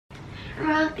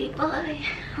Rotiboy.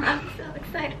 I'm so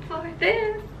excited for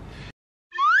this.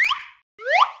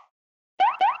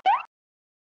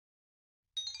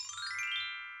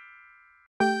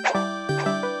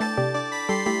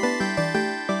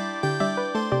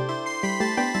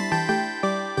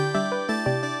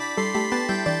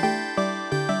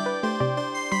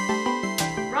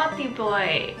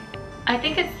 Rotiboy. I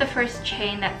think it's the first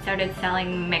chain that started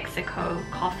selling Mexico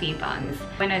coffee buns.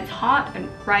 When it's hot and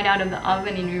right out of the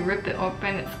oven and you rip it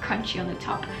open, it's crunchy on the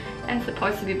top and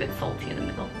supposed to be a bit salty in the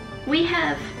middle. We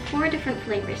have 4 different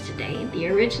flavors today. The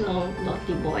original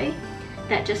Rotiboy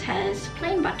that just has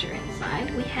plain butter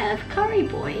inside. We have Curry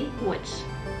Boy, which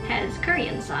has curry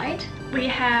inside. We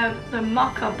have the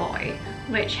Mocha Boy,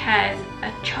 which has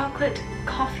a chocolate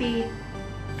coffee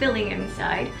filling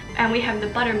inside. And we have the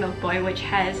Buttermilk Boy, which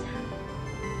has,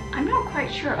 I'm not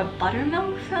quite sure, a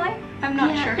buttermilk filling? I'm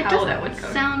not sure how that would go. It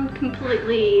doesn't sound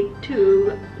completely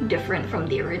too different from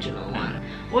the original one.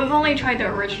 We've only tried the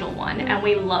original one and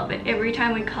we love it. Every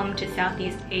time we come to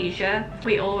Southeast Asia,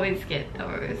 we always get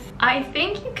those. I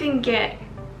think you can get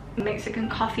Mexican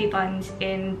coffee buns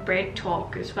in Bread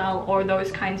Talk as well, or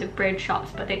those kinds of bread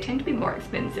shops, but they tend to be more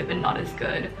expensive and not as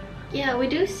good. Yeah, we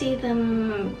do see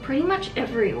them pretty much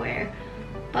everywhere,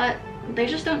 but they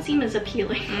just don't seem as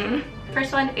appealing.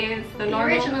 First one is the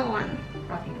normal original one.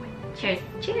 Cheers.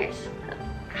 Cheers.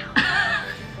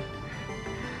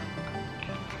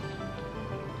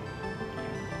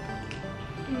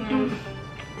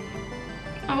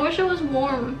 I wish it was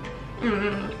warm.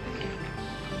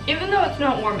 Even though it's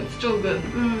not warm, it's still good.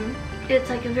 It's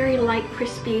like a very light,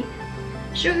 crispy,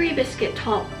 sugary biscuit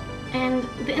top. And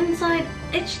the inside,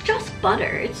 it's just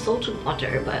butter. It's salted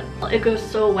butter, but it goes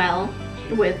so well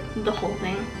with the whole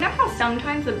thing. You know how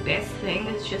sometimes the best thing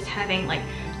is just having like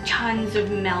tons of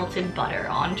melted butter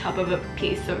on top of a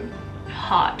piece of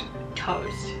hot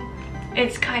toast?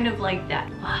 It's kind of like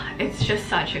that. It's just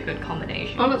such a good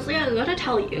combination. Honestly, I gotta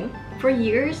tell you, for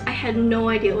years I had no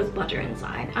idea it was butter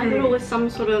inside. I thought it was some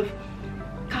sort of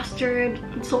custard,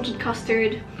 salted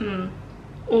custard,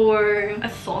 or a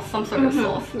sauce, some sort of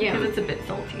sauce. Yeah, because it's a bit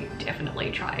salty.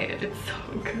 Definitely try it. It's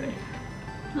so good.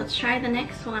 Let's try the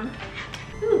next one.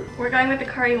 Ooh, we're going with the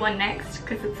curry one next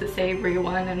because it's a savory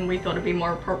one and we thought it'd be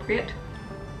more appropriate.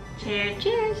 Cheers,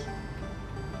 cheers.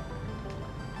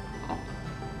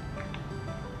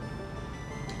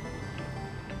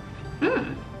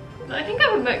 I think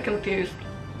I'm a bit confused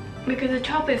because the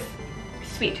top is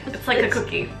sweet. It's like a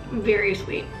cookie. Very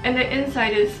sweet. And the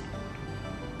inside is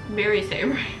very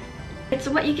savory. It's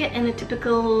what you get in a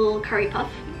typical curry puff,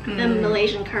 the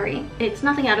Malaysian curry. It's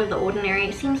nothing out of the ordinary.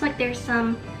 It seems like there's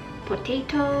some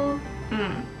potato,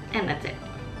 and that's it.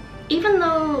 Even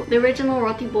though the original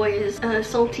Rotiboy is a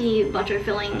salty butter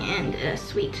filling and a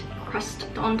sweet crust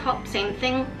on top, same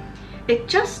thing, it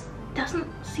just doesn't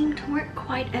seem to work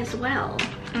quite as well.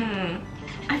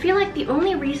 I feel like the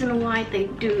only reason why they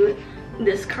do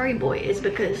this Curry Boy is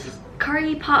because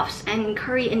curry puffs and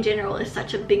curry in general is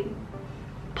such a big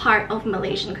part of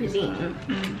Malaysian cuisine.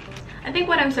 I think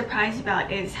what I'm surprised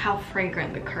about is how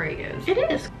fragrant the curry is. It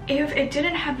is. If it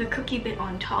didn't have the cookie bit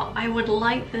on top, I would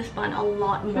like this bun a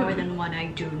lot more than what I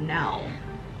do now.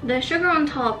 The sugar on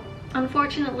top,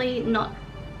 unfortunately, not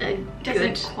a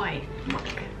good quite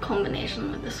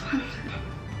combination with this one.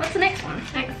 What's the next one?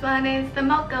 Next one is the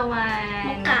mocha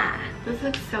one. Mocha. This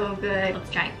looks so good. Let's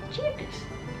try it. Cheers.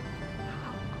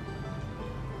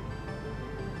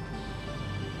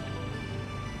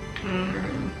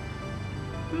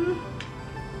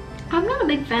 I'm not a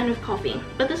big fan of coffee,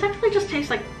 but this actually just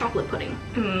tastes like chocolate pudding.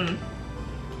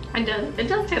 It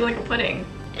does taste like a pudding.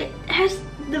 It has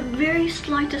the very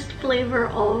slightest flavor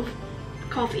of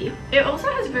coffee. It also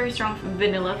has very strong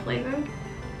vanilla flavor.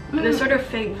 The sort of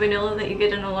fake vanilla that you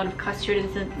get in a lot of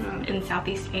custards in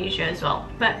Southeast Asia as well.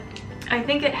 But I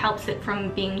think it helps it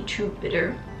from being too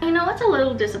bitter. You know, it's a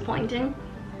little disappointing.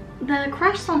 The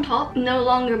crust on top no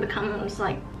longer becomes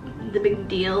like the big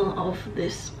deal of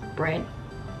this bread.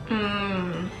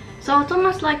 So it's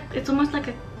almost like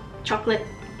a chocolate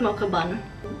mocha bun.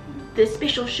 The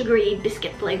special sugary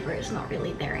biscuit flavor is not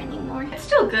really there anymore. It's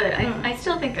still good. I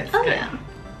still think it's good. Yeah.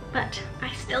 But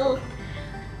I still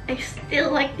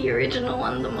like the original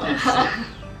one the most.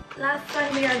 Last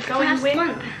one we are going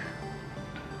with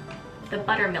the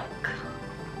buttermilk.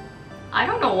 I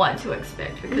don't know what to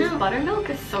expect because buttermilk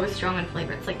is so strong in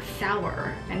flavor. It's like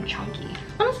sour and chunky.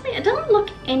 Honestly, it doesn't look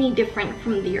any different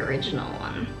from the original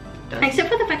one. Except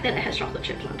for the fact that it has chocolate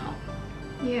chips on top.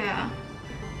 Yeah.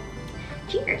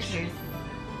 Cheers. Cheers.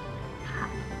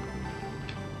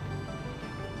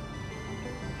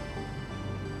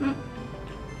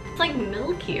 It's like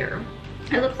milkier.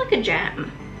 It looks like a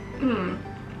jam.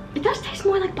 It does taste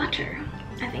more like butter,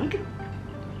 I think.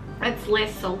 It's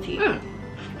less salty,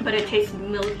 but it tastes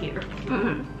milkier.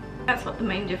 That's what the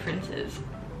main difference is.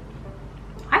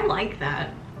 I like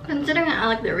that. Considering I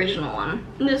like the original one,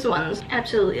 this one's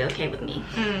absolutely okay with me.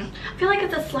 I feel like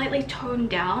it's a slightly toned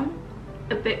down,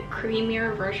 a bit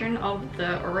creamier version of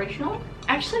the original.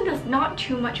 Actually, there's not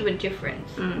too much of a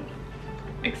difference,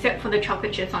 except for the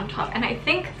chocolate chips on top. And I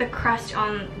think the crust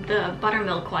on the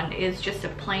buttermilk one is just a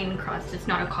plain crust. It's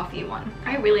not a coffee one.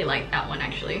 I really like that one,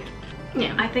 actually.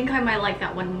 Yeah. I think I might like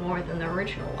that one more than the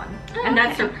original one. And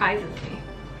that surprises me.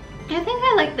 I think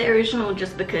I like the original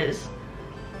just because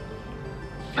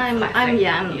I'm the classic.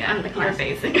 You're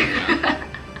basic.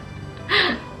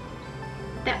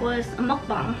 That was a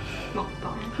mukbang.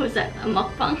 Mukbang. Was that a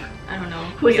mukbang? I don't know.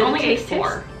 Was We it only a ate taste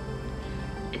 4.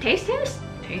 A taste test?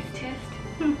 Taste test?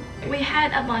 We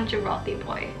had a bunch of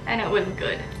Rotiboy and it was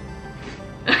good.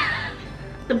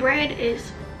 The bread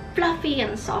is fluffy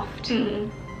and soft.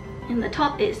 And the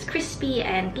top is crispy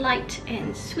and light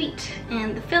and sweet.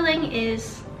 And the filling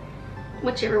is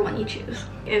whichever one you choose.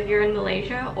 If you're in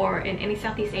Malaysia or in any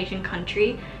Southeast Asian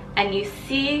country and you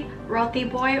see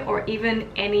Rotiboy or even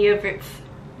any of its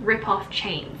rip-off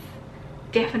chains,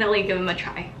 definitely give them a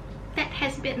try. That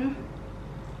has been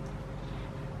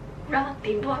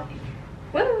Rotiboy.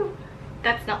 Woo!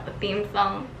 That's not the theme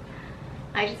song.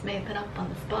 I just made that up on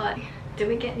the spot. Did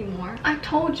we get any more? I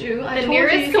told you. The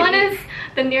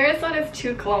nearest one is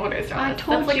 2 kilometers from us.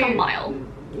 That's like a mile.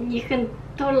 You can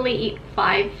totally eat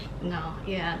 5. No,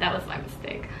 yeah, that was my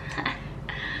mistake.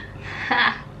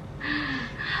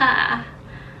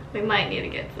 We might need to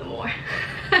get some more.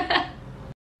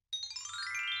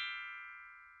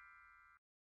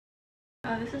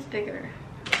 Oh, this is bigger.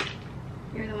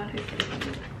 You're the one who's getting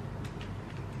it.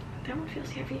 That one feels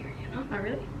heavier, you know? Oh,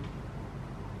 really?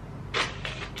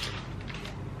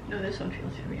 No, this one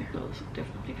feels heavier. No, this one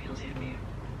definitely feels